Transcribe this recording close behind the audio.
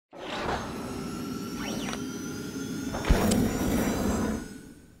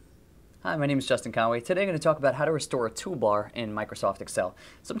Hi, my name is Justin Conway. Today I'm going to talk about how to restore a toolbar in Microsoft Excel.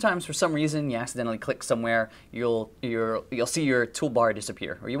 Sometimes for some reason you accidentally click somewhere, you'll see your toolbar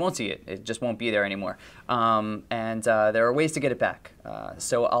disappear, or you won't see it. It just won't be there anymore. There are ways to get it back.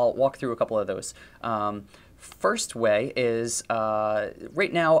 So I'll walk through a couple of those. First way is,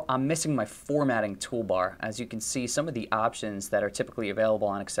 right now I'm missing my formatting toolbar. As you can see, some of the options that are typically available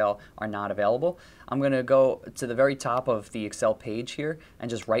on Excel are not available. I'm going to go to the very top of the Excel page here and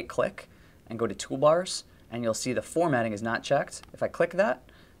just right click and go to Toolbars, and you'll see the formatting is not checked. If I click that,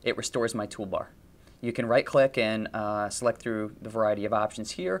 it restores my toolbar. You can right click and select through the variety of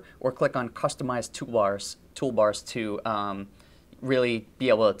options here, or click on Customize Toolbars to really be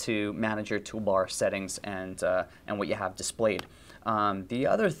able to manage your toolbar settings and what you have displayed. The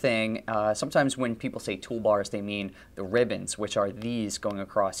other thing, sometimes when people say toolbars, they mean the ribbons, which are these going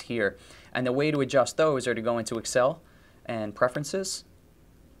across here. And the way to adjust those are to go into Excel and Preferences,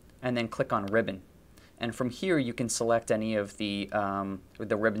 and then click on Ribbon. And from here you can select any of the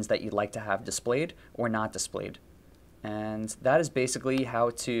ribbons that you'd like to have displayed or not displayed. And that is basically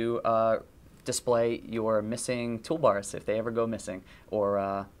how to display your missing toolbars if they ever go missing,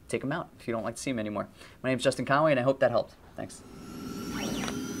 or take them out if you don't like to see them anymore. My name is Justin Conway, and I hope that helped. Thanks.